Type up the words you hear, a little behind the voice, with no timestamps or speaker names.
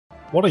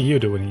What are you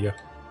doing here?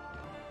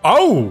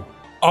 Oh!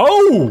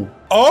 Oh!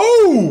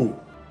 Oh!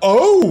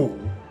 Oh!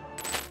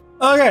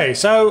 Okay,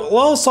 so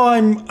last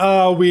time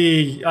I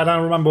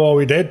don't remember what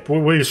we did, but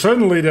we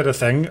certainly did a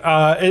thing.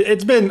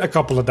 It's been a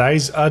couple of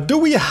days. Do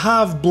we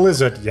have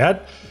Blizzard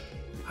yet?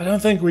 I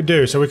don't think we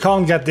do, so we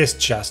can't get this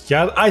chest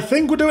yet. I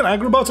think we're doing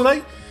Agrabah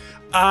today.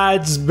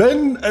 It's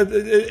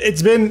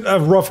been a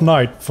rough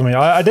night for me.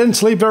 I didn't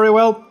sleep very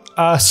well,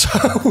 so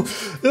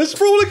it's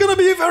probably going to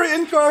be a very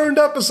incoherent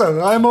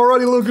episode. I'm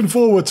already looking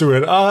forward to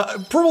it.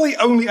 Probably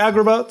only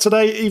Agrabah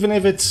today, even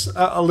if it's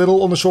a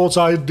little on the short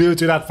side due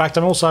to that fact.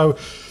 I'm also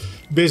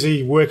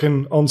busy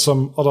working on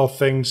some other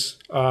things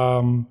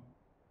with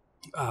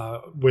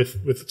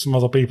some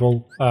other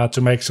people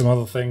to make some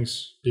other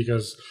things,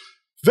 because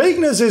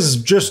vagueness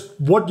is just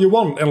what you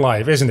want in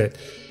life, isn't it?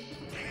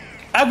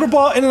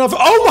 Agrabah in and of—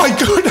 oh my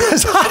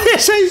goodness, that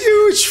is a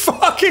huge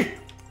fucking—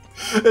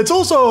 it's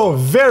also a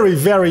very,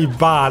 very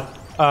bad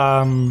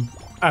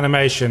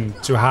animation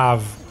to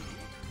have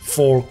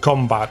for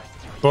combat,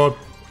 but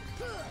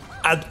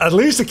at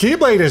least the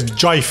keyblade is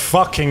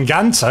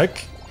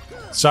fucking-gantic.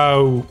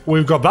 So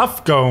we've got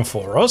that going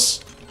for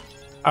us,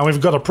 and we've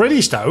got a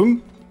pretty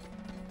stone,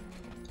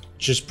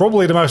 which is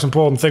probably the most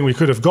important thing we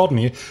could have gotten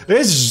here.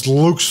 This just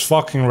looks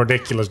fucking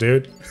ridiculous,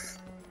 dude.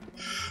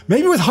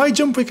 Maybe with high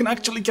jump we can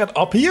actually get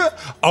up here.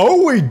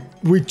 Oh,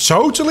 we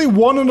totally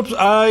won on the—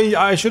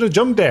 I should have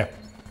jumped there.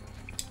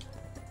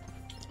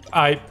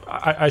 I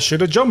should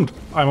have jumped.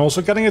 I'm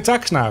also getting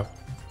attacks now.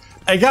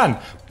 Again,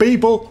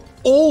 people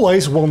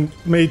always want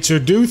me to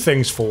do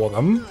things for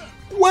them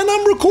when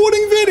I'm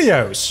recording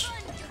videos.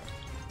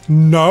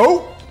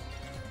 No.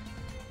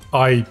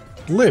 I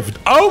lived.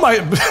 Oh my—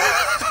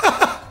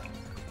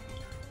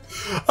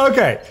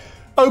 okay.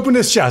 Open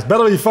this chest.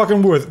 Better be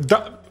fucking worth.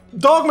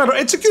 Dark matter.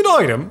 It's a good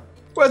item.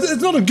 Well,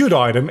 it's not a good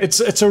item.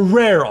 It's a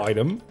rare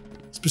item,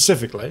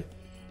 specifically.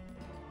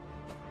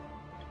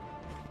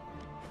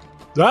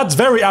 That's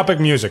very epic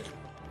music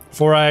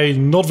for a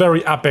not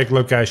very epic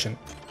location.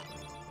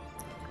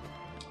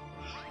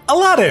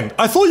 Aladdin,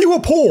 I thought you were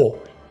poor.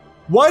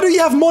 Why do you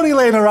have money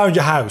laying around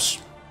your house?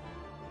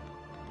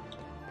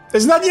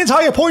 Isn't that the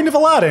entire point of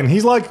Aladdin?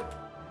 He's like,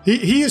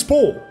 he is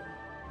poor.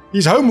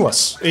 He's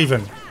homeless,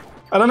 even.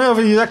 I don't know if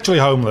he's actually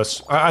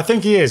homeless. I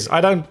think he is.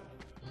 I don't...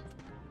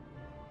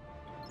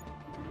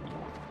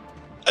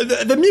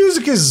 The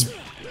music is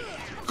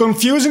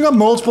confusing on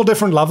multiple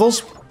different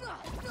levels.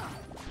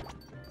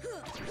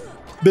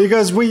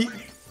 Because we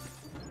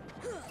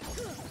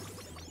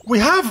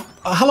have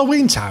a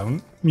Halloween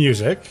Town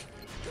music,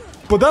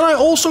 but then I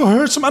also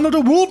heard some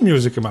Another World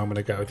music a moment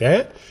ago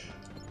there.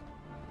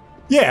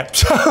 Yeah,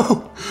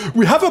 so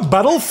we have a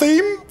battle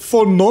theme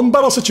for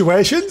non-battle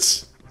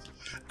situations,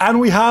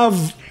 and we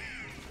have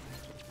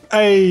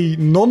a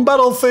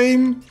non-battle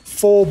theme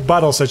for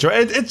battle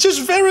situations. It's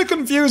just very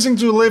confusing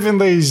to live in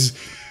these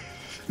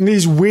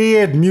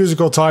weird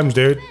musical times,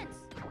 dude.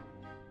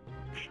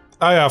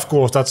 Oh yeah, of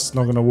course, that's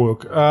not gonna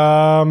work.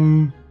 I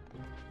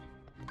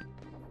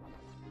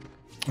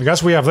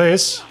guess we have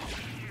this.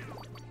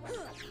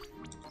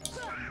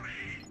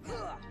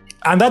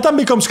 And that then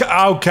becomes—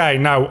 okay,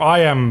 now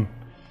I'm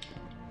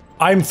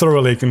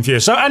thoroughly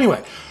confused. So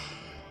anyway,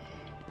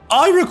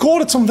 I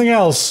recorded something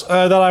else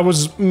that I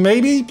was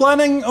maybe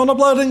planning on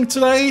uploading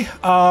today,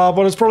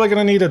 but it's probably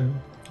gonna need a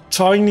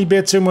tiny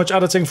bit too much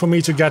editing for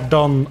me to get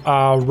done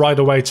right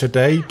away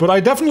today. But I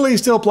definitely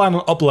still plan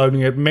on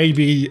uploading it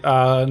maybe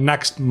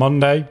next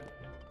Monday.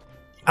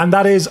 And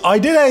that is, I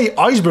did a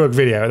iceberg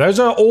video. Those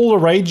are all the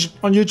rage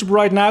on YouTube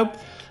right now,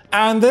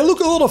 and they look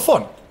a lot of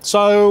fun.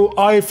 So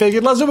I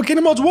figured, let's do a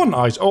Kingdom Hearts 1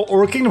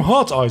 or a Kingdom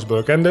Hearts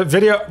iceberg. And the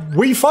video,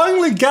 we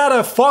finally got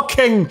a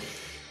fucking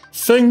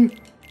thing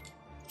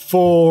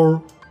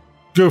for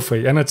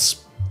Goofy, and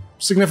it's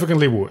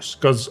significantly worse,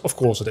 because of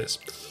course it is.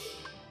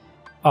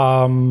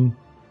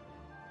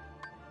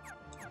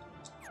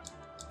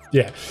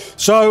 Yeah,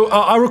 so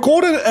I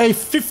recorded a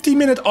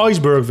 50-minute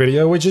iceberg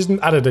video, which isn't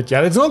edited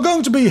yet. It's not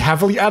going to be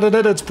heavily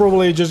edited. It's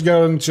probably just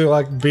going to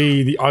like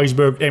be the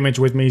iceberg image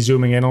with me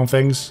zooming in on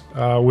things.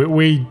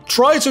 We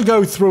try to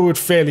go through it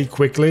fairly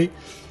quickly,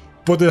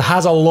 but it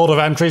has a lot of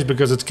entries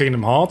because it's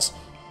Kingdom Hearts.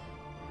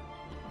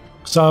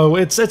 So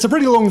it's a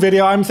pretty long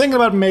video. I'm thinking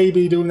about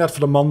maybe doing that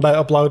for the Monday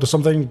upload or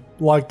something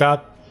like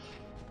that.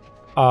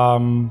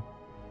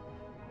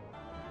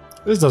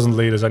 This doesn't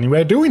lead us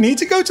anywhere. Do we need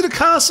to go to the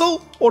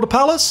castle or the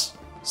palace?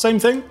 Same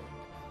thing.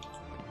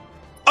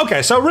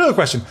 Okay, so real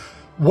question.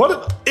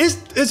 What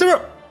is there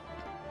a—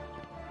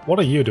 what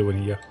are you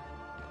doing here?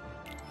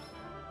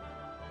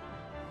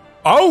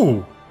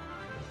 Oh!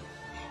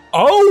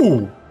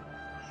 Oh!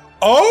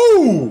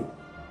 Oh!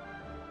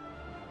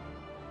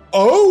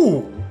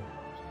 Oh!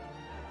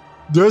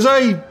 There's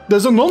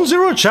a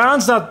non-zero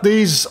chance that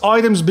these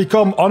items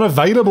become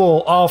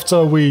unavailable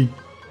after we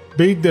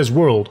beat this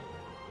world.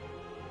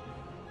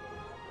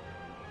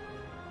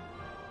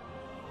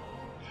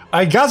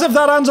 I guess if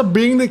that ends up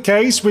being the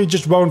case, we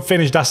just won't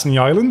finish Destiny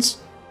Islands.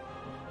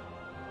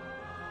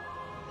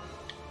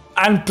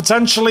 And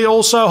potentially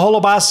also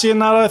Hollow Bastion,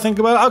 now that I think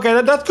about it.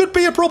 Okay, that could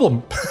be a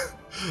problem.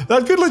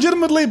 That could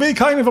legitimately be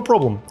kind of a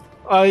problem.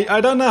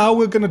 I don't know how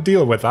we're going to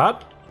deal with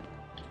that.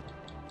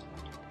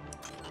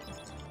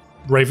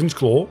 Raven's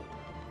Claw.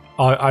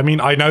 I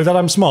mean, I know that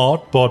I'm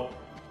smart, but...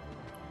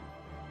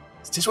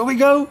 Is this where we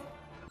go?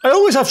 I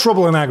always have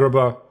trouble in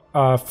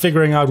Agrabah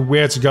figuring out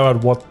where to go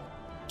at what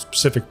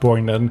specific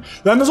point. And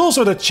then there's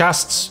also the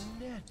chests,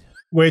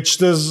 which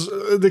there's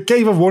the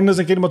Cave of Wonders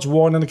in Kingdom Hearts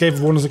 1 and the Cave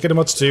of Wonders in Kingdom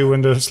Hearts 2,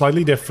 and they're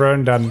slightly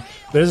different, and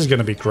this is going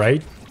to be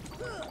great.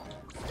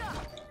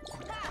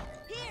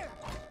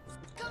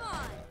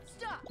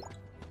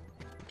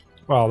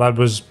 Well, that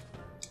was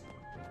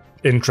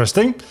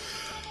interesting.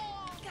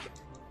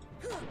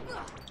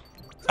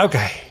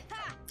 Okay,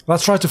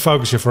 let's try to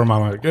focus here for a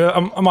moment.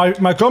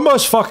 My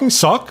combos fucking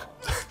suck.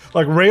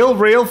 Like,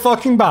 real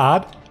fucking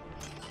bad.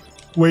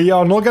 We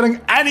are not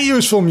getting any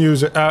useful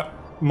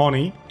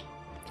money.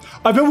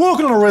 I've been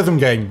working on a rhythm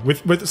game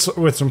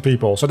with some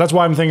people, so that's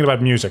why I'm thinking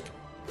about music.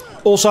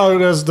 Also,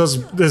 there's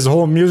this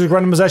whole music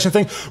randomization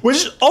thing, which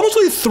is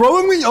honestly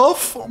throwing me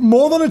off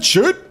more than it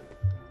should.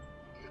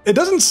 It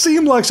doesn't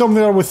seem like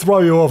something that would throw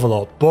you off a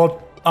lot,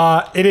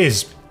 but it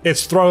is.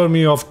 It's throwing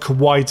me off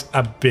quite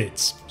a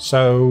bit.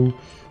 So,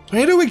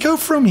 where do we go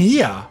from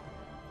here?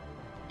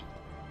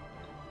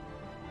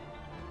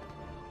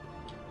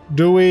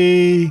 Do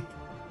we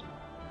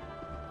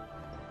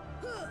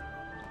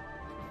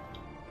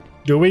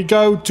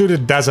go to the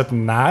desert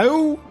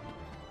now?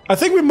 I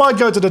think we might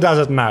go to the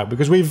desert now,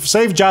 because we've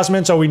saved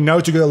Jasmine, so we know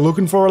to go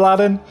looking for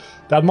Aladdin.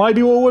 That might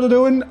be what we're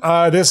doing.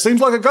 This seems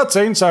like a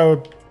cutscene,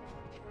 so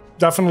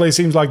definitely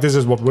seems like this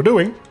is what we're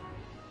doing.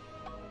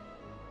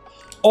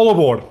 All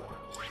aboard.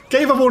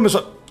 Cave of Wonders.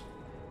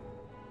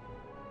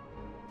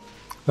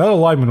 That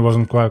alignment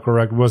wasn't quite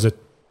correct, was it?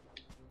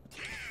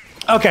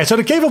 Okay, so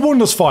the Cave of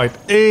Wonders fight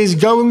is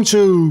going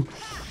to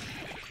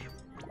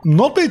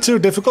not be too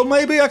difficult,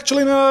 maybe,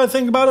 actually, now that I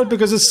think about it,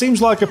 because it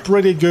seems like a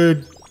pretty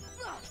good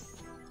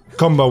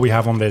combo we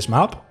have on this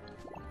map.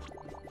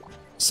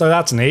 So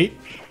that's neat.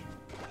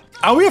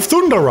 Oh, we have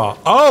Thunderer.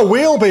 Oh,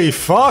 we'll be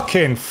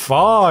fucking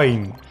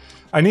fine.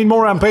 I need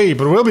more MP,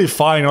 but we'll be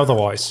fine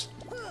otherwise.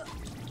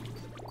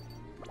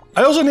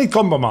 I also need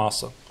Combo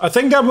Master. I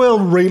think that will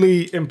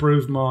really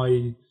improve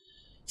my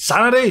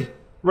sanity,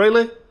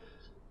 really.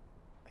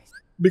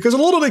 Because a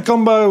lot of the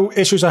combo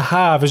issues I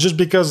have is just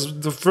because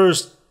the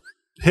first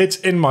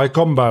hit in my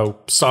combo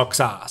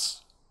sucks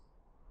ass.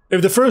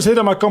 If the first hit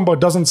in my combo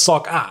doesn't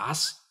suck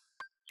ass,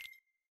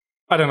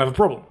 I don't have a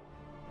problem.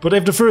 But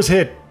if the first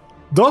hit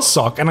does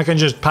suck and I can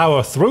just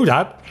power through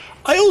that,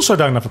 I also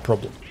don't have a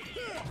problem.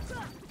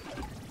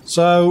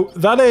 So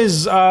that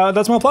is,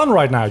 that's my plan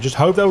right now. Just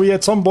hope that we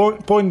at some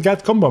point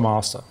get Combo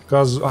Master.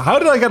 Because how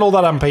did I get all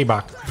that MP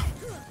back?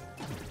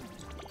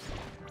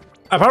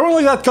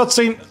 Apparently that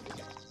cutscene...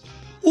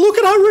 Look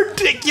at how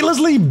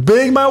ridiculously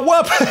big my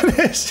weapon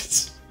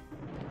is!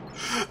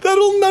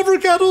 That'll never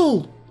get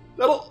old.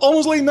 That'll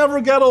honestly never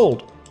get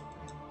old.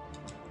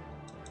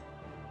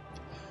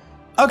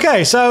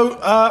 Okay, so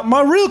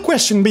my real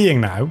question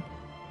being now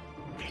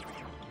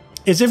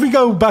is if we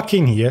go back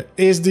in here,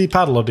 is the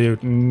paddler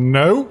dude?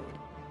 No.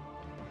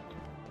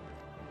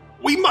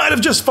 We might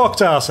have just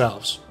fucked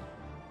ourselves.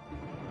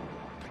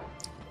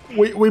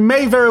 We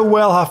may very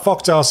well have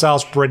fucked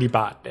ourselves pretty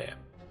bad there.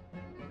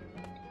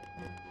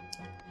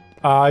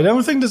 I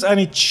don't think there's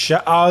any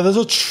chest. Oh, there's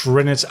a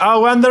Trinity.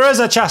 Oh, and there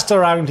is a chest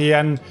around here,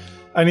 and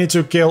I need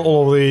to kill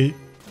all the...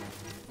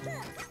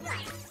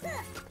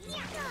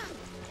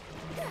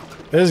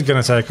 This is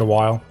gonna take a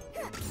while.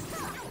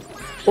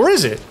 Or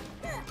is it?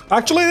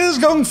 Actually, this is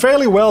going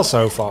fairly well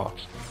so far.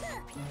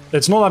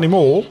 It's not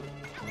anymore.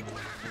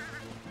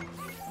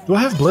 Do I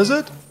have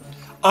Blizzard?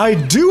 I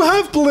do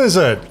have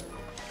Blizzard!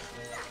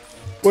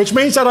 Which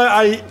means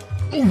that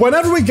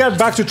whenever we get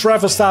back to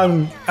Traverse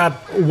Town at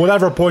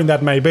whatever point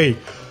that may be,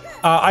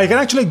 I can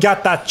actually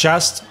get that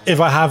chest if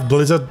I have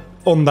Blizzard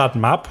on that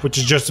map, which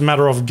is just a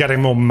matter of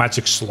getting more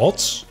magic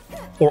slots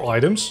or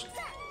items.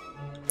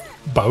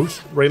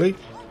 Both, really.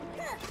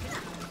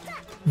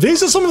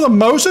 These are some of the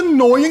most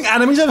annoying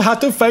enemies I've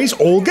had to face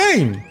all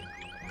game.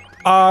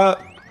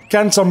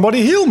 Can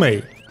somebody heal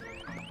me?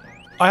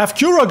 I have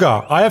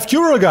Curaga. I have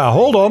Curaga.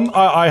 Hold on.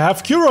 I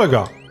have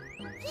Curaga.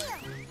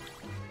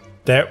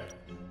 There.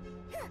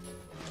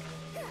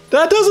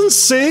 That doesn't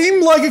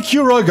seem like a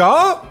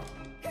Curaga.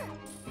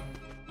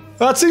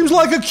 That seems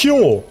like a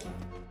cure.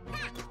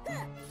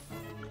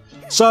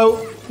 So,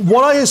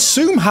 what I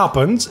assume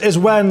happens is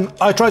when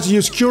I try to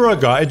use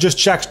Curaga, it just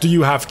checks, do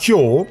you have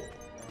cure?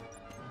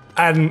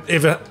 And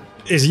if it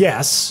is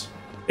yes,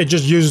 it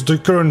just uses the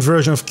current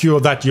version of cure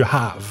that you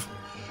have.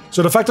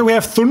 So the fact that we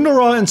have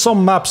Thunderer in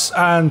some maps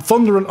and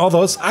Thunder in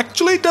others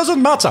actually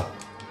doesn't matter.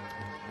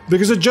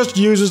 Because it just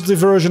uses the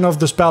version of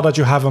the spell that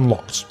you have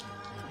unlocked.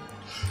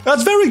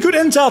 That's very good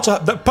intel to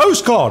the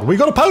postcard. We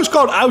got a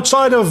postcard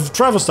outside of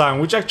Traverse Town,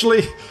 which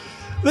actually,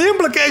 the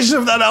implications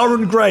of that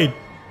aren't great,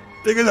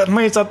 because that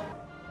means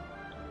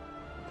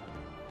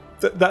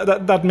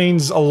that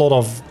means a lot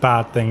of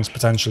bad things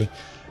potentially.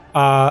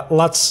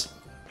 Let's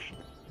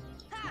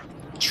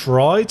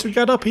try to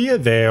get up here.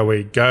 There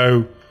we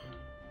go.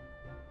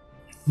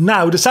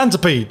 Now, the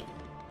centipede.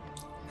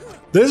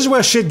 This is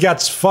where shit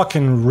gets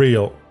fucking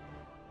real.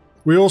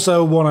 We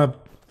also want to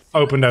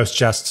open those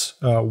chests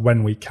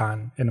when we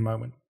can in a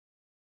moment.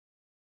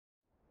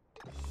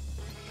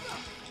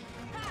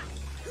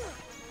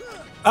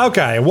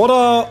 Okay, what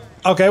are...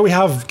 Okay, we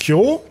have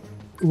Cure.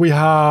 We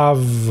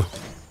have...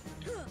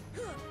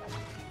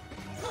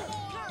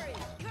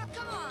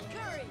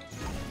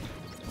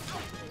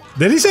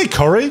 Did he say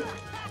curry?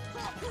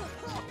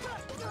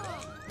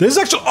 This is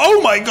actually...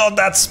 Oh my god,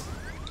 that's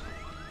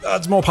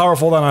more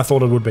powerful than I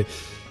thought it would be.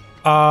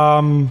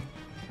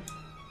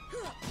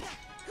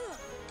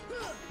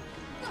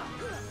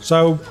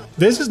 So,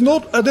 this is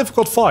not a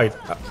difficult fight,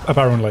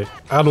 apparently,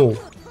 at all.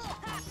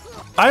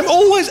 I'm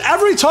always...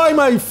 Every time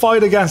I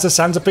fight against a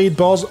centipede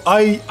boss,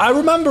 I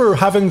remember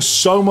having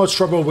so much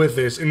trouble with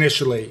this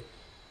initially,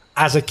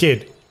 as a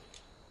kid,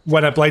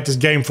 when I played this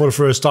game for the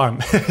first time.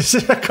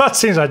 The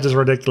cutscenes are just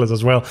ridiculous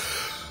as well.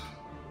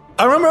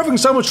 I remember having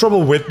so much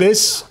trouble with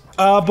this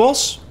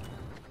boss.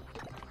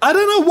 I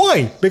don't know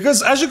why,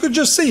 because as you could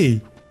just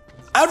see,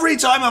 every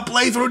time I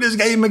play through this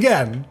game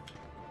again,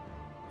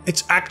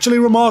 it's actually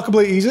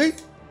remarkably easy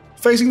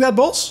facing that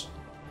boss.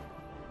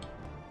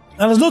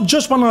 And it's not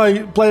just when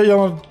I play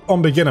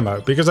on beginner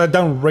mode, because I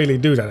don't really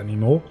do that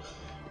anymore.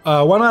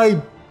 When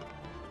I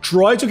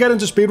try to get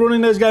into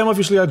speedrunning this game,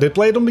 obviously I did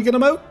play it on beginner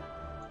mode.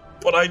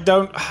 But I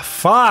don't...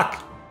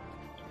 Fuck!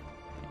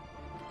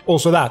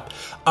 Also that.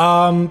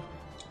 But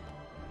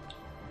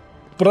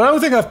I don't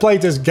think I've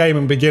played this game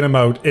in beginner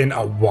mode in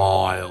a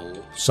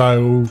while.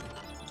 So...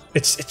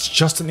 It's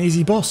just an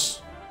easy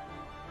boss.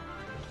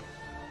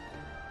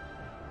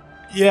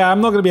 Yeah, I'm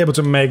not going to be able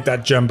to make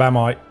that jump, am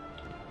I?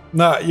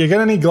 No, you're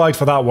going to need glide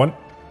for that one.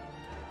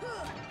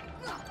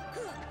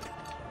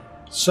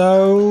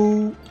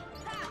 So...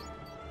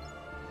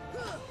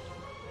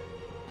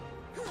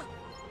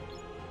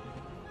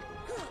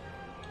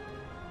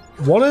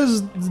 What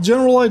is the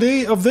general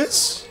idea of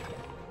this?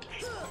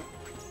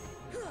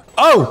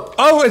 Oh!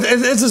 Oh,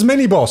 it's this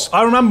mini-boss.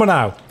 I remember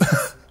now.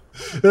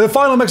 The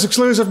Final Mix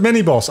exclusive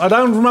mini-boss. I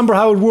don't remember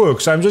how it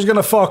works, so I'm just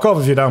gonna fuck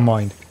off if you don't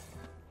mind.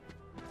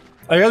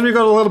 I guess we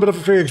got a little bit of a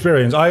free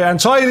experience. I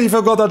entirely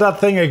forgot that that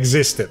thing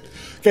existed.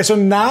 Okay, so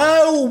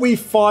now we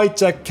fight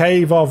the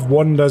Cave of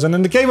Wonders, and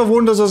in the Cave of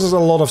Wonders there's a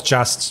lot of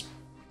chests.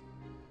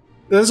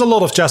 There's a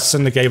lot of chests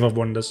in the Cave of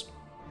Wonders.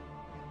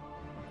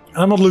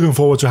 I'm not looking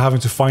forward to having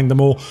to find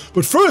them all.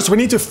 But first, we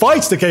need to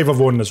fight the Cave of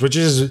Wonders, which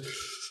is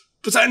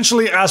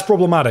potentially as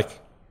problematic.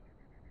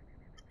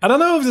 I don't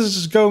know if this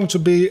is going to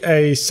be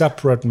a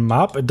separate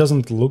map. It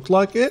doesn't look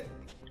like it.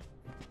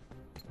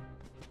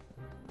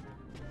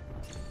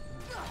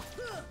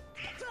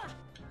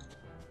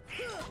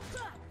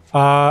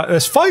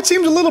 This fight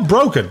seems a little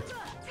broken.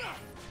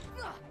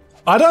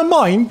 I don't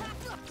mind.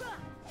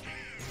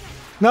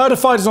 No, the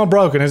fight is not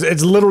broken.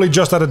 It's literally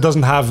just that it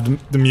doesn't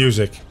have the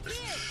music.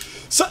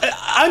 So,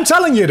 I'm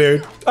telling you,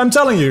 dude. I'm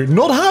telling you,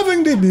 not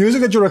having the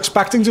music that you're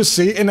expecting to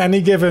see in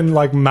any given,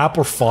 like, map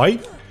or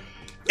fight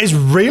is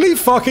really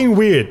fucking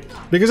weird.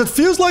 Because it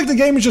feels like the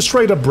game is just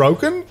straight up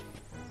broken.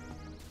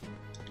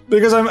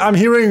 Because I'm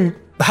hearing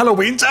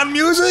Halloween Town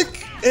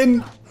music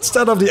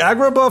instead of the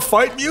Agrabah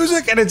fight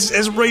music, and it's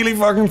really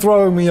fucking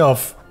throwing me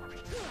off.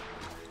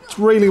 It's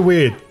really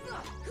weird.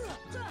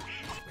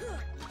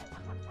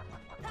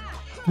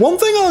 One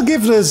thing I'll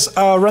give this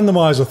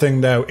randomizer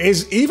thing though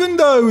is even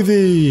though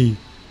the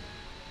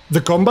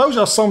combos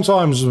are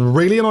sometimes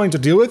really annoying to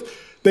deal with,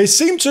 they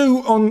seem to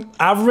on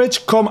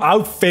average come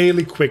out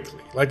fairly quickly.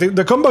 Like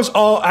the combos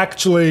are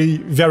actually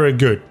very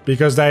good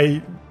because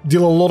they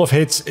deal a lot of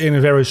hits in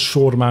a very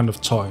short amount of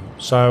time.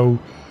 So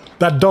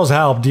that does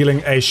help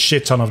dealing a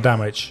shit ton of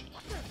damage.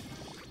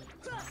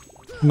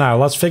 Now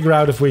let's figure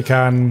out if we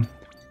can...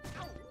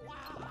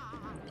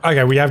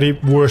 Okay, we have the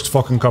worst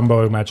fucking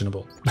combo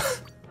imaginable.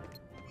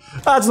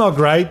 That's not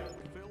great.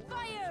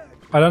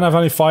 I don't have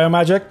any fire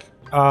magic.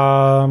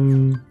 I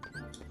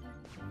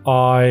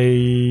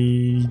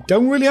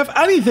don't really have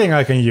anything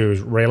I can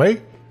use,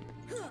 really.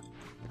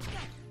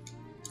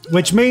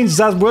 Which means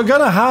that we're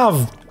gonna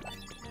have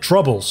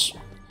troubles.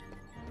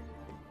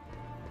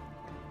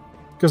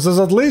 Because there's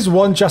at least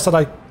one chest that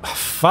I...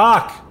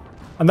 Fuck!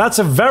 And that's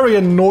a very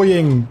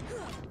annoying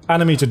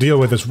enemy to deal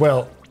with as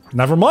well.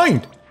 Never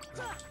mind.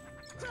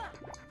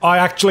 I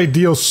actually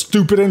deal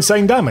stupid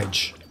insane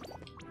damage.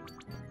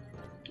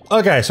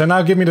 Okay, so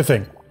now give me the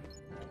thing.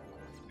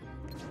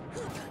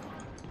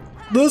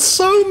 There's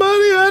so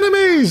many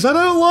enemies! I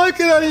don't like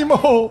it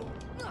anymore!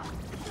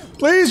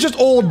 Please just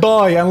all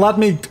die and let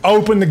me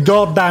open the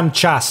goddamn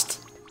chest.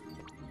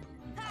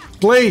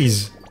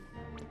 Please.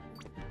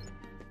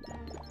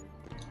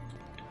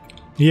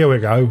 Here we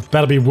go.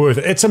 Better be worth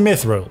it. It's a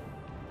mithril.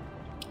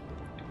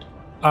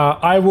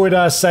 I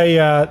would say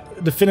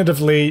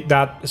definitively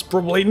that it's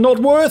probably not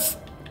worth.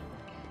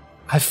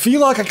 I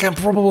feel like I can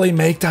probably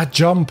make that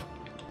jump.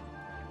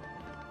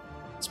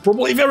 It's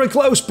probably very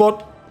close,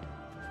 but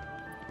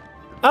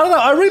I don't know,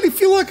 I really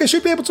feel like I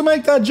should be able to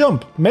make that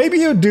jump. Maybe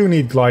you do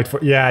need glide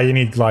for... Yeah, you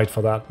need glide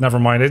for that. Never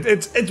mind.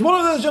 It's one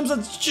of those jumps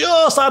that's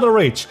just out of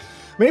reach.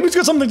 Maybe it's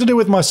got something to do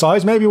with my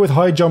size. Maybe with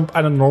high jump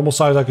and a normal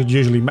size I could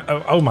usually...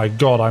 Oh my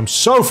god, I'm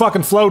so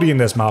fucking floaty in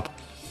this map.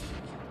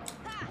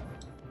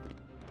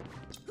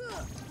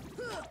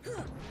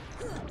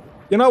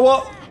 You know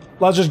what?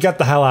 Let's just get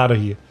the hell out of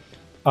here.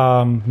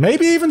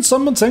 Maybe even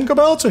summon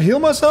Tinkerbell to heal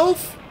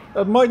myself?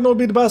 That might not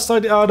be the best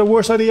idea, the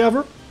worst idea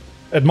ever.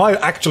 It might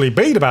actually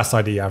be the best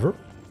idea ever.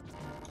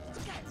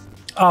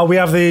 We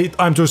have the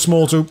I'm too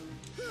small to...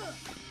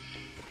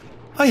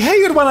 I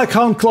hate it when I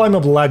can't climb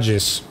up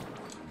ledges.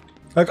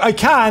 Like, I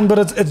can,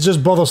 but it's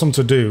just bothersome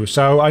to do.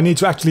 So I need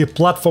to actually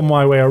platform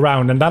my way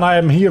around. And then I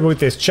am here with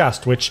this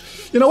chest, which...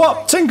 You know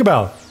what?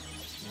 Tinkerbell.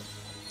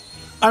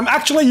 I'm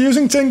actually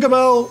using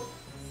Tinkerbell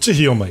to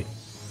heal me.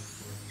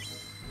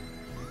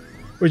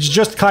 Which is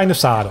just kind of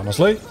sad,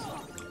 honestly.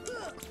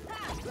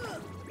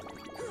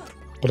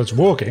 But it's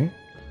working.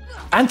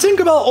 And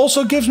Tinkerbell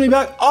also gives me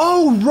back...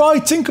 Oh,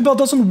 right! Tinkerbell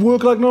doesn't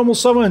work like normal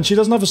summon. She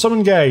doesn't have a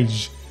summon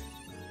gauge.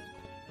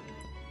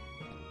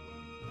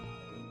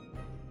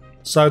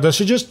 So does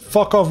she just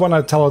fuck off when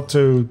I tell her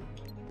to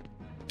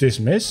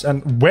dismiss?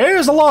 And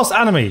where's the last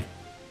enemy?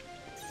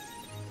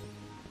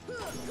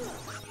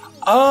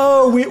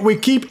 Oh, we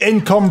keep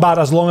in combat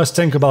as long as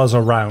Tinkerbell is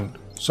around.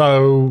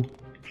 So...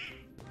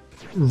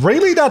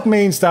 Really, that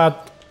means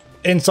that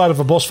inside of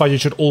a boss fight you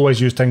should always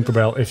use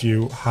Tinkerbell if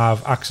you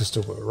have access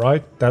to her,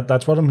 right?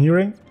 That's what I'm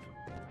hearing?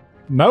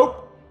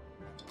 Nope.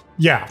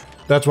 Yeah,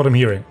 that's what I'm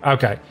hearing.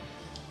 Okay.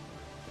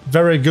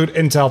 Very good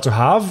intel to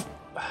have.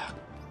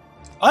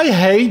 I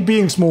hate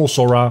being small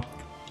Sora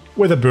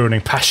with a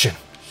burning passion.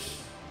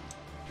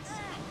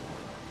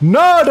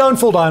 No, don't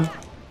fall down.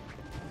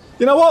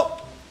 You know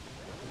what?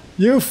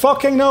 You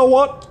fucking know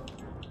what?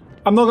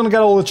 I'm not gonna get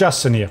all the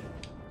chests in here.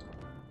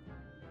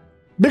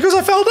 Because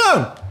I fell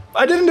down!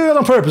 I didn't do it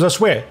on purpose, I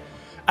swear.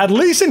 At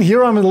least in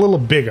here I'm a little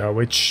bigger,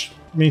 which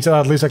means that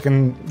at least I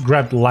can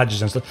grab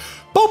ledges and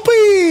stuff.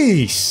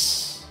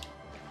 Poppies!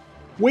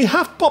 We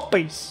have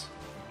poppies.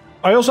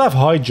 I also have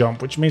high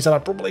jump, which means that I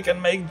probably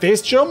can make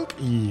this jump.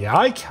 Yeah,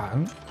 I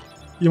can.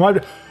 You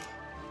might...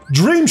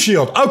 Dream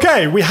Shield.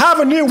 Okay, we have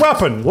a new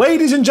weapon.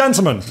 Ladies and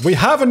gentlemen, we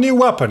have a new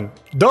weapon.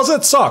 Does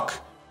it suck?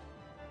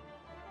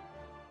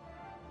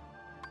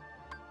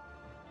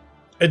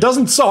 It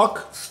doesn't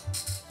suck.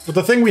 But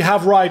the thing we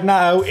have right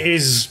now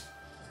is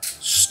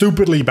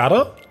stupidly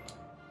better.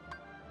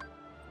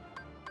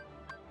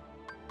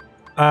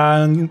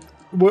 And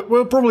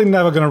we're probably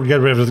never going to get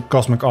rid of the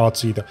Cosmic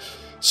Arts either.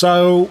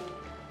 So,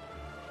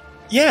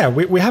 yeah,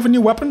 we have a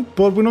new weapon,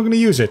 but we're not going to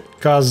use it.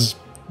 Because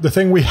the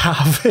thing we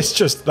have is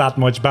just that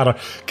much better.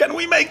 Can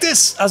we make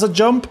this as a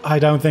jump? I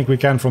don't think we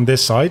can from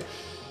this side.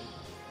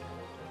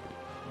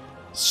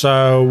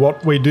 So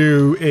what we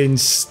do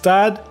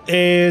instead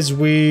is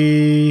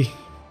we...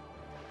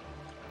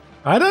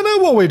 I don't know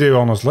what we do,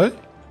 honestly.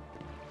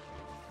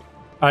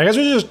 I guess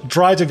we just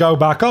try to go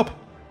back up.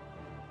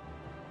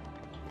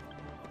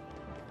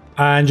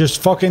 And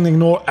just fucking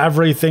ignore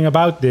everything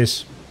about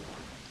this.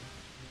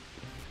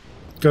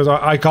 Because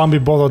I can't be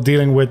bothered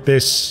dealing with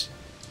this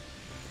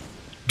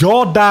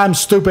goddamn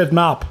stupid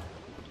map.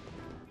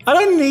 I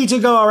don't need to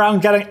go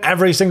around getting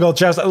every single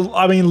chest.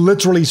 I mean,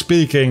 literally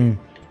speaking,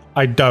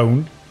 I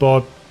don't.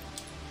 But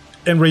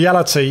in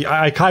reality,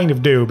 I kind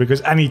of do.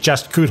 Because any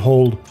chest could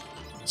hold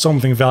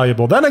something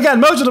valuable. Then again,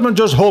 most of them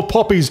just hold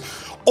poppies.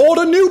 Or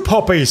the new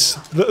poppies.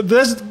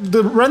 There's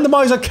the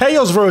Randomizer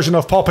Chaos version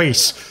of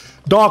poppies.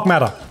 Dark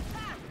matter.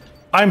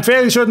 I'm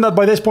fairly certain that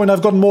by this point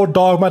I've got more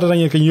dark matter than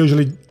you can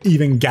usually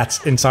even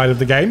get inside of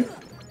the game.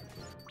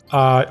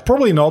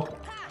 Probably not.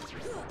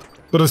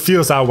 But it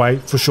feels that way,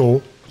 for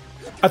sure.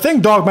 I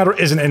think dark matter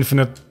is an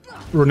infinite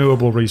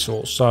renewable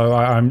resource. So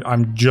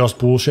I'm just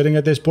bullshitting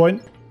at this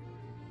point.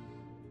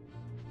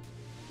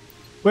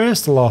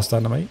 Where's the last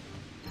enemy?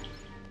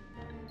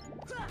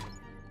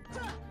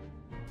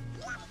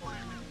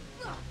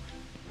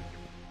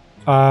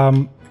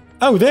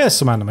 Oh, there's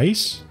some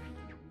enemies.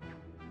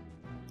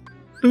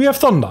 Do we have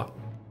thunder?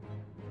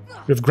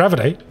 We have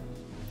gravity.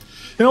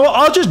 You know what?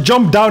 I'll just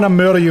jump down and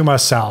murder you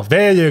myself.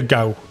 There you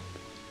go.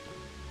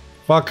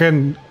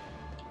 Fucking...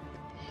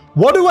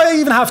 What do I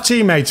even have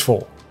teammates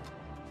for?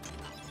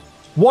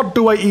 What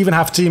do I even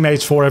have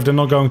teammates for if they're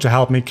not going to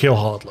help me kill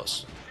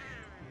Heartless?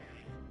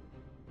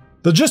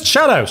 They're just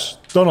shadows.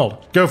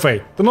 Donald,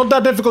 Goofy. They're not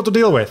that difficult to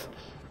deal with.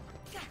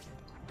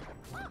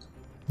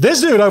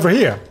 This dude over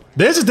here.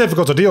 This is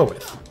difficult to deal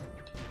with.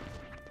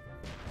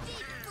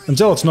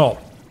 Until it's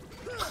not.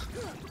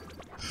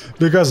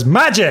 Because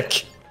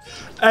magic!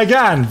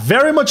 Again,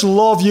 very much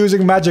love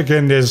using magic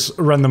in this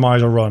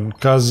randomizer run.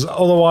 Because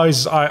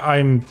otherwise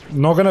I'm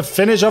not going to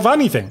finish off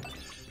anything.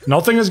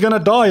 Nothing is going to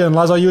die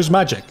unless I use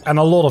magic. And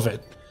a lot of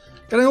it.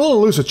 Getting a lot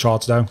of lucid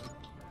charts though.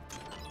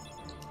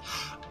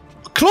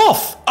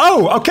 Cloth!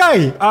 Oh,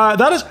 okay.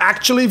 That is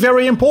actually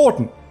very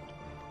important.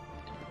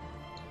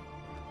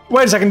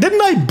 Wait a second,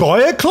 didn't I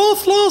buy a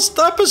cloth last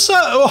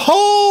episode?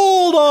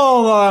 Hold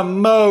on a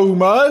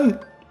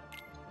moment.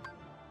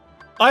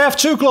 I have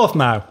 2 cloth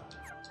now.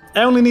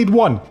 I only need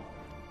 1.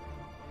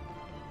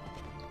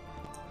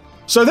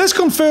 So this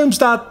confirms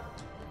that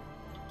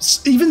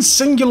even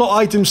singular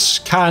items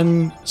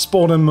can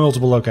spawn in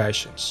multiple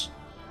locations.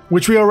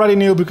 Which we already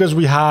knew because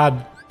we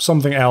had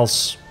something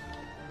else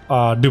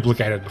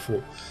duplicated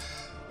before.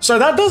 So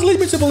that does lead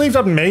me to believe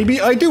that maybe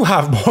I do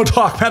have more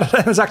dark matter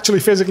than is actually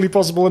physically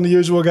possible in the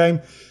usual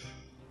game.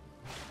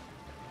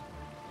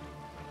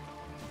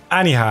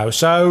 Anyhow,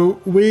 so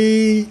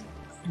we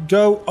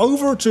go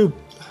over to...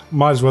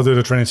 Might as well do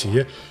the Trinity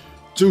here.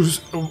 To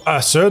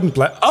a certain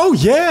place. Oh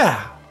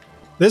yeah!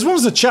 This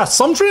one's the chest.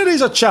 Some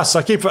Trinities are chests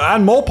I keep...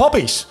 And more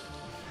poppies.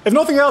 If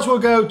nothing else, we'll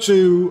go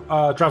to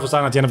Travel's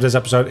Town at the end of this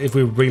episode if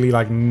we really,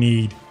 like,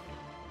 need...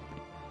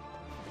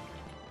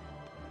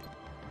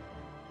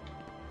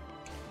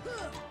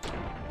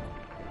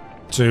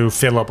 to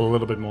fill up a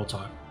little bit more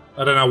time.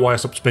 I don't know why I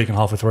stopped speaking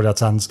halfway through that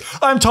sentence.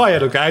 I'm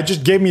tired, okay?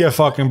 Just give me a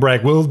fucking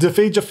break. We'll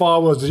defeat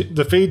Jafar, we'll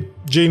defeat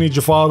Genie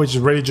Jafar, which is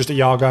really just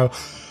Iago.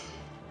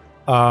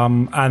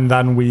 And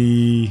then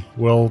we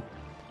will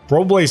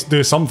probably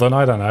do something,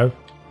 I don't know.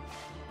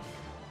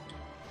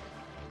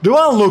 Do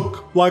I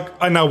look like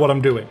I know what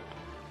I'm doing?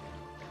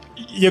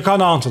 You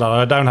can't answer that,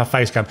 I don't have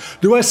face cam.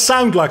 Do I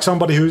sound like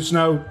somebody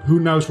who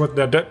knows what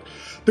they're doing?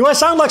 Do I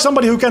sound like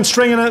somebody who can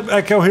string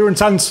a coherent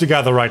sentence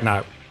together right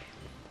now?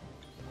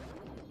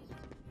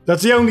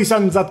 That's the only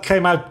sentence that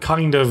came out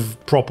kind of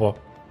proper.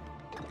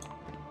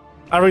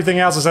 Everything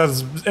else I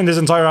said in this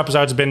entire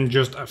episode has been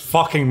just a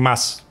fucking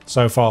mess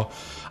so far.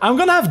 I'm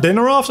gonna have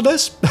dinner after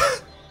this.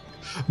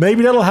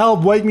 Maybe that'll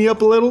help wake me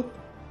up a little.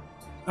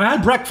 I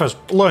had breakfast,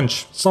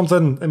 lunch,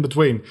 something in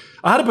between.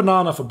 I had a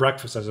banana for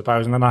breakfast, I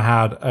suppose, and then I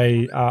had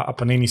a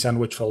panini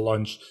sandwich for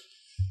lunch.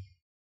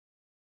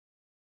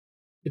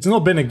 It's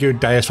not been a good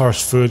day as far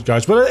as food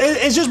goes, but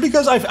it's just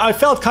because I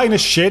felt kind of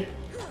shit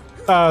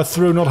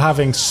through not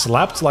having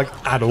slept, like,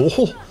 at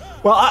all.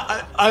 Well,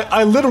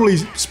 I literally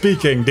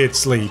speaking did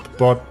sleep,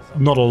 but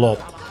not a lot.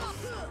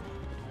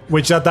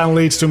 Which that then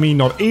leads to me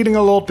not eating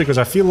a lot because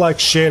I feel like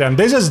shit, and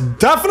this is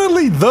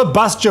definitely the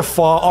best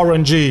Jafar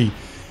RNG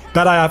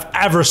that I have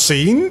ever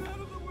seen.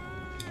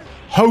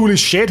 Holy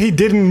shit, he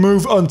didn't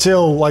move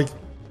until, like,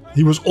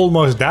 he was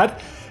almost dead.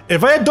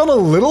 If I had done a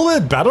little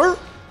bit better,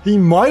 he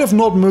might have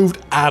not moved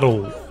at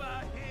all.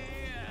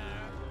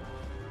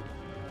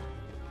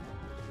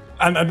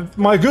 And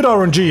my good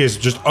RNG is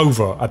just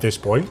over at this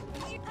point.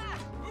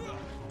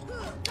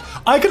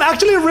 I can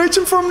actually reach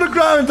him from the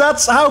ground.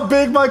 That's how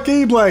big my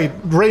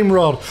Keyblade Dream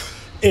Rod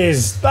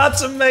is.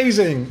 That's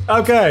amazing.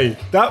 Okay,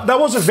 that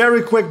was a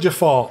very quick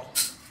Jafar.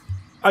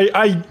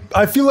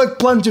 I feel like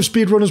plenty of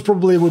speedrunners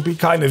probably would be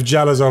kind of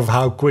jealous of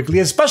how quickly,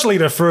 especially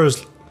the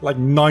first, like,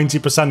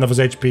 90% of his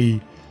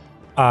HP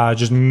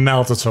just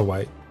melted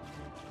away.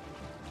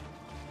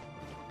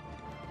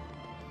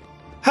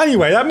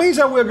 Anyway, that means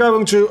that we're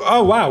going to...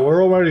 Oh wow,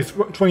 we're already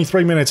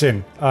 23 minutes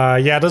in.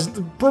 Yeah, there's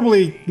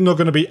probably not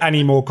going to be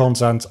any more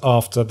content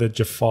after the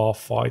Jafar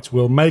fight.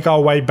 We'll make our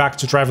way back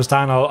to Traverse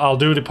Town. I'll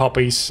do the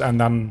poppies, and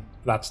then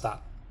that's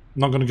that. I'm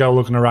not going to go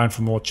looking around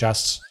for more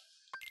chests.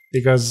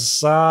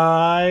 Because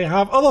I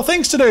have other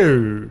things to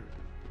do.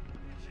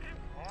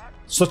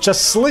 Such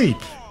as sleep.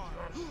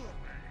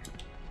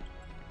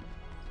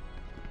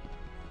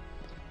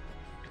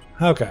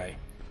 Okay.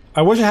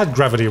 I wish I had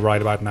gravity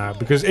right about now,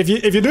 because if you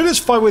do this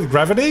fight with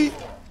gravity,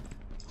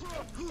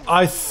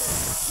 I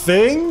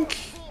think...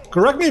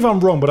 Correct me if I'm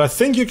wrong, but I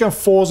think you can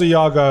force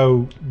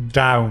Iago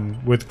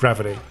down with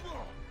gravity.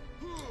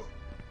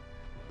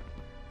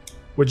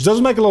 Which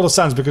doesn't make a lot of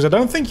sense, because I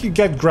don't think you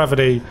get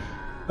gravity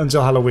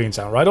until Halloween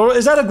Town, right? Or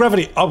is that a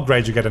gravity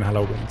upgrade you get in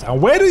Halloween Town?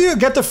 Where do you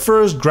get the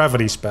first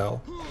gravity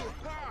spell?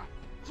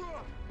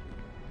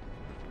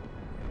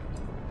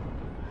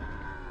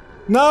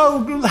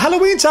 No,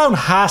 Halloween Town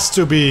has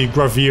to be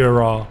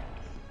Gravira.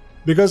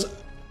 Because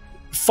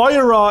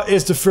Fire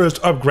is the first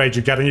upgrade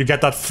you get, and you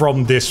get that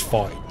from this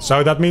fight.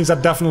 So that means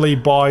that definitely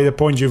by the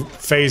point you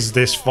face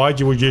this fight,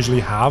 you would usually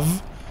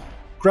have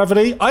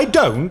gravity. I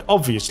don't,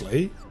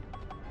 obviously.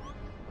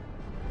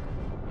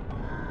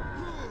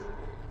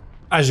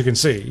 As you can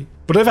see.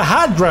 But if I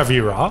had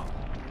Gravira,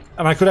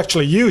 and I could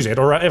actually use it,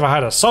 or if I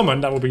had a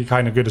summon, that would be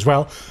kind of good as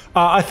well.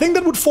 I think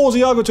that would force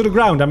Iago to the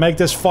ground and make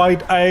this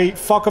fight a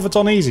fuck of a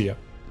ton easier.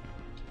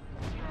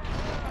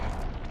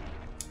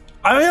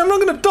 I mean, I'm not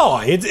gonna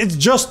die. It's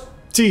just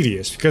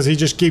tedious, because he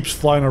just keeps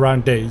flying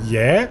around there.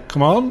 Yeah,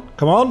 come on,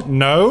 come on.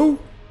 No.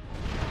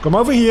 Come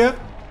over here.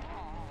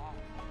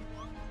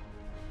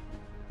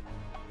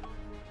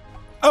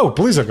 Oh,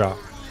 Blizzard guard.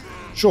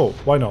 Sure,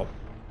 why not?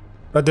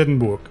 That didn't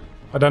work.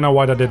 I don't know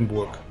why that didn't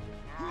work.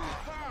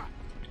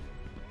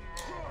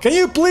 Can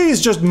you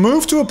please just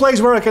move to a place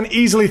where I can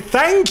easily...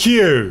 Thank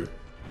you!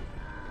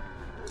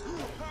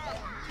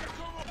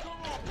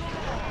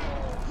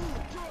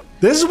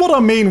 This is what I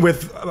mean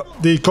with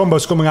the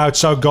combos coming out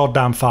so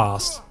goddamn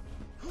fast.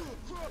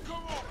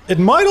 It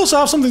might also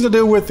have something to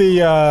do with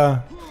the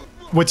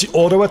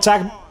auto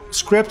attack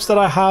scripts that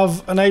I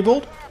have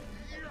enabled.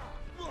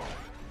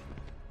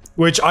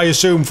 Which I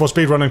assume for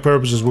speedrunning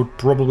purposes would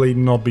probably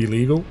not be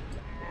legal.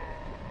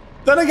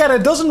 Then again,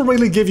 it doesn't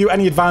really give you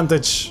any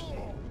advantage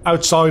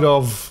outside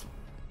of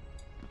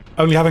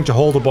only having to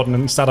hold a button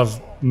instead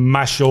of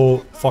mash your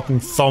fucking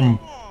thumb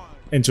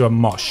into a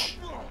mush.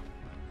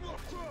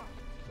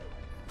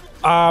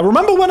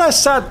 Remember when I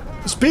said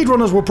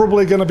speedrunners were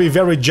probably going to be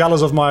very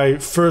jealous of my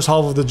first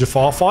half of the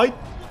Jafar fight?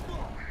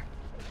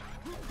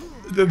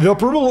 They're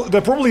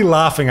probably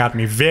laughing at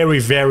me very,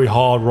 very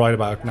hard right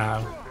about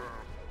now.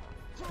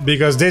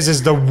 Because this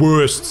is the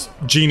worst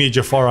Genie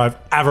Jafar I've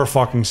ever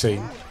fucking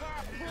seen.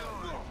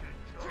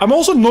 I'm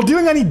also not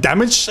dealing any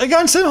damage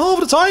against him half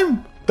the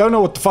time. Don't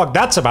know what the fuck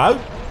that's about.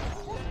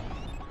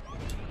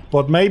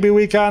 But maybe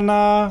we can,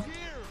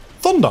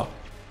 Thunder.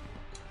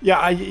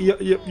 Yeah,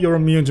 you're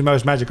immune to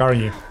most magic,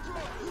 aren't you?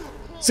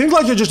 Seems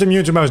like you're just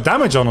immune to most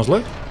damage,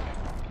 honestly.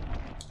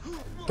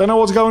 Don't know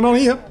what's going on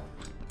here.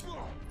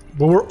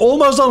 But we're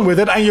almost done with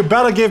it, and you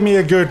better give me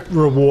a good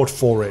reward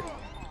for it.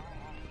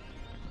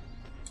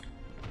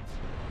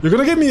 You're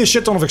gonna give me a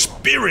shit ton of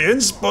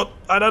experience, but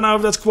I don't know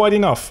if that's quite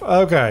enough.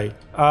 Okay.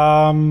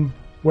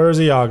 Where is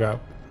Iago?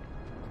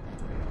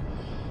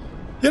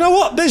 You know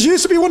what? This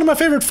used to be one of my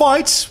favorite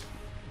fights.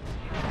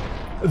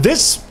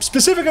 This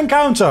specific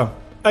encounter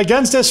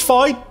against this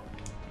fight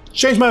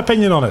changed my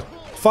opinion on it.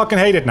 Fucking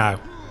hate it now.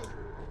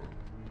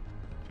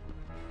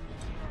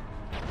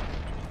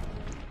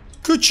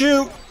 Could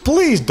you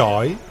please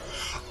die?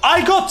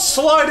 I got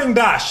sliding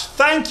dash.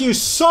 Thank you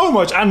so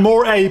much. And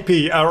more AP.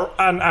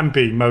 And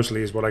MP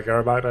mostly is what I care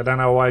about. I don't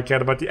know why I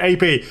cared about the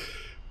AP.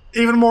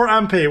 Even more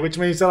MP, which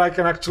means that I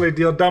can actually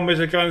deal damage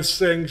against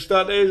things.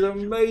 That is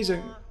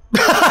amazing.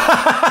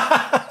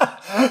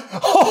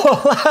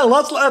 Oh,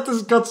 let's let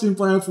this cutscene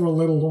play out for a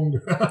little longer.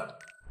 Back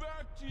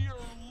to your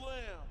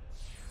lamp.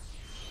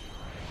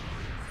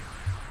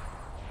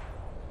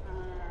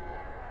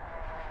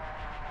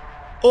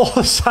 Oh,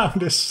 the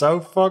sound is so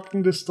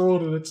fucking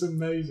distorted. It's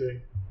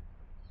amazing.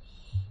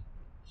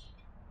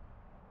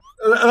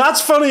 That's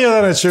funnier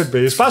than it should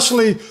be,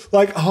 especially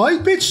like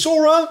high-pitched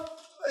Sora.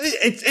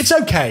 It's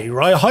okay,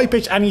 right?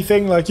 High-pitch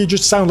anything, like you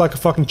just sound like a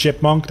fucking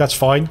chipmunk. That's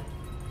fine.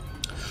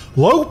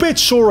 Low-pitch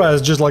Sora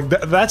is just like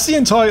that's the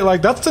entire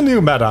like that's the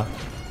new meta.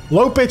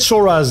 Low-pitch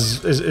Sora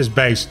is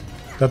based.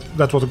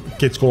 That's what the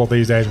kids call it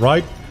these days,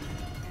 right?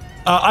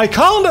 I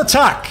can't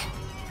attack.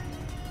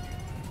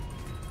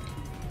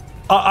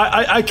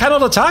 I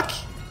cannot attack.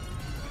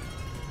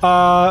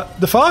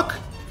 The fuck?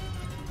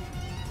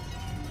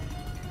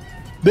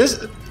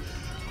 This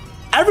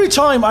every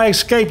time I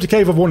escape the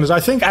Cave of Wonders, I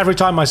think every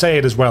time I say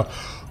it as well.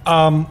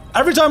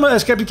 Every time I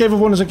escape the Cave of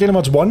Wonders in Kingdom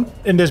Hearts 1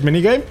 in this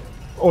minigame,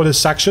 or this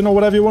section, or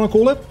whatever you want to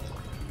call it.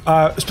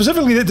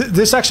 Specifically,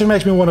 this section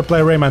makes me want to play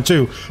Rayman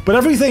 2, but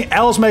everything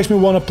else makes me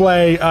want to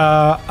play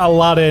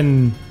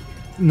Aladdin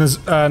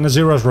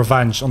Naziro's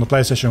Revenge on the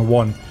PlayStation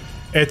 1.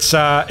 It's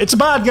a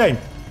bad game.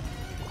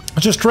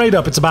 Just straight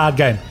up, it's a bad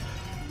game.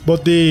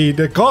 But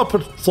the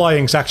carpet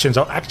flying sections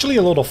are actually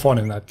a lot of fun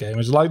in that game.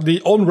 It's like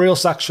the on-rail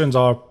sections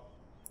are,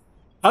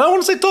 I don't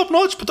want to say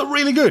top-notch, but they're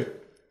really good.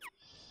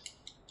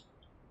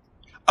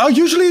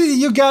 Usually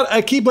you get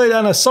a keyblade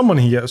and a summon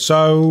here,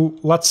 so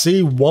let's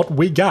see what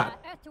we got.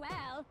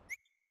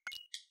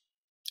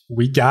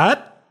 We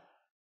got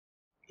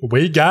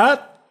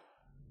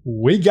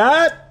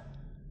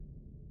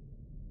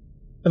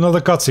another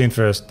cutscene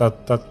first.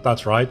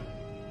 That's right.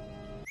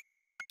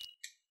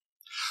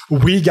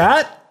 We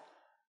got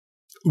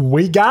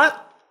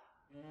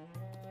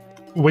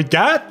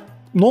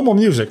normal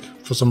music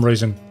for some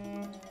reason.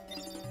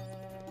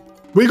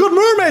 We got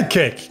Mermaid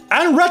Kick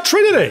and Red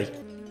Trinity.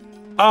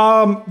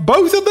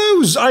 Both of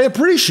those I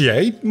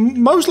appreciate.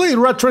 Mostly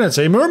Red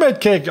Trinity. Mermaid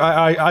Kick,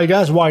 I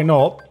guess why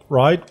not,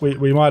 right?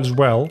 We might as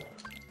well.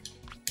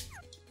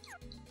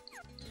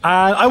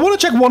 And I want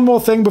to check one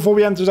more thing before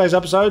we end today's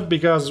episode,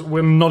 because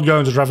we're not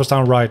going to Traverse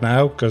Town right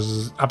now,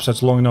 because the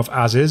episode's long enough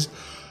as is.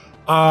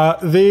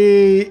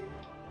 The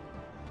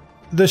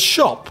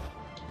shop.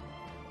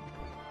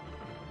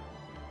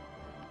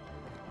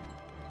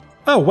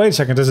 Oh, wait a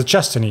second, there's a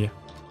chest in here.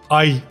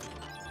 I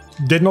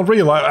did not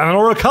realize, and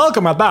or a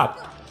Calcum at that.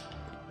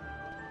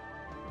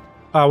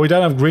 We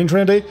don't have Green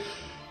Trinity.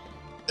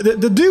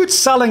 The dude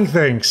selling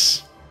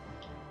things.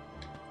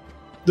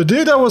 The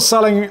dude that was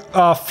selling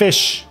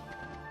fish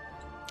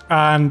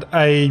and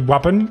a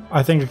weapon,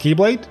 I think a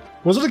Keyblade.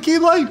 Was it a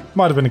Keyblade?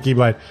 Might have been a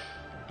Keyblade.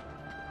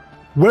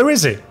 Where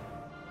is he?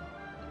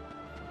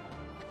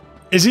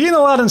 Is he in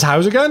Aladdin's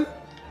house again?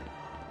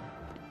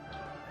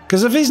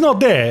 Because if he's not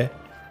there,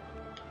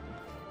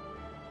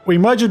 we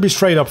might just be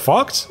straight up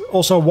fucked.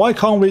 Also, why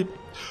can't we...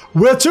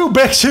 We're too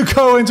big to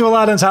go into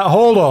Aladdin's house.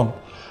 Hold on.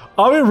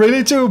 Are we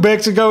really too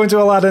big to go into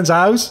Aladdin's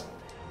house?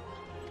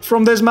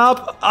 From this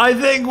map? I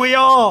think we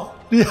are.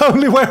 The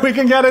only way we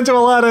can get into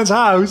Aladdin's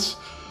house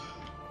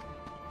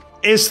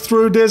is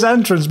through this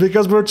entrance,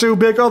 because we're too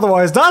big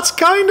otherwise. That's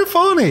kind of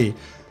funny.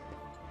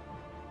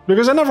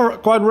 Because I never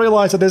quite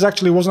realized that this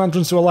actually was an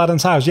entrance to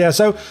Aladdin's house. Yeah,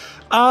 so...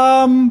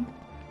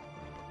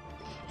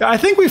 I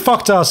think we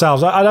fucked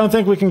ourselves. I don't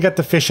think we can get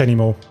the fish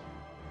anymore.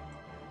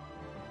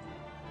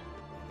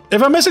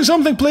 If I'm missing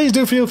something, please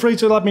do feel free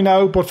to let me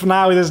know. But for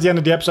now, this is the end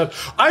of the episode.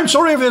 I'm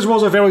sorry if this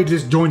was a very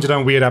disjointed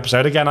and weird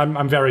episode. Again,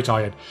 I'm very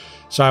tired.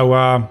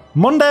 So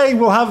Monday,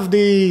 we'll have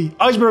the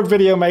iceberg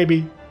video,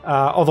 maybe.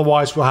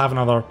 Otherwise, we'll have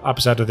another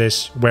episode of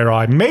this where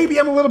I maybe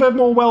am a little bit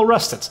more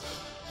well-rested.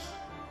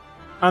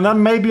 And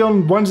then maybe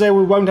on Wednesday,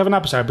 we won't have an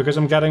episode because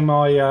I'm getting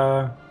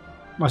my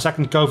my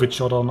second COVID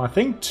shot on, I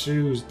think,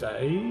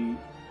 Tuesday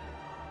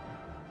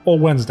or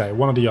Wednesday,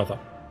 one or the other.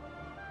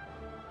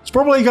 It's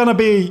probably going to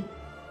be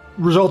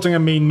resulting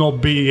in me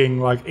not being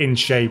like in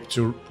shape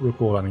to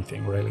record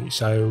anything really.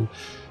 So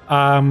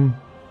after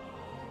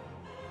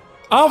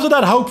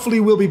that, hopefully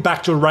we'll be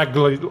back to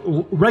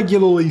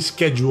regularly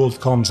scheduled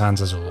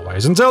content as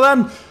always. Until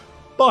then,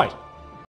 bye.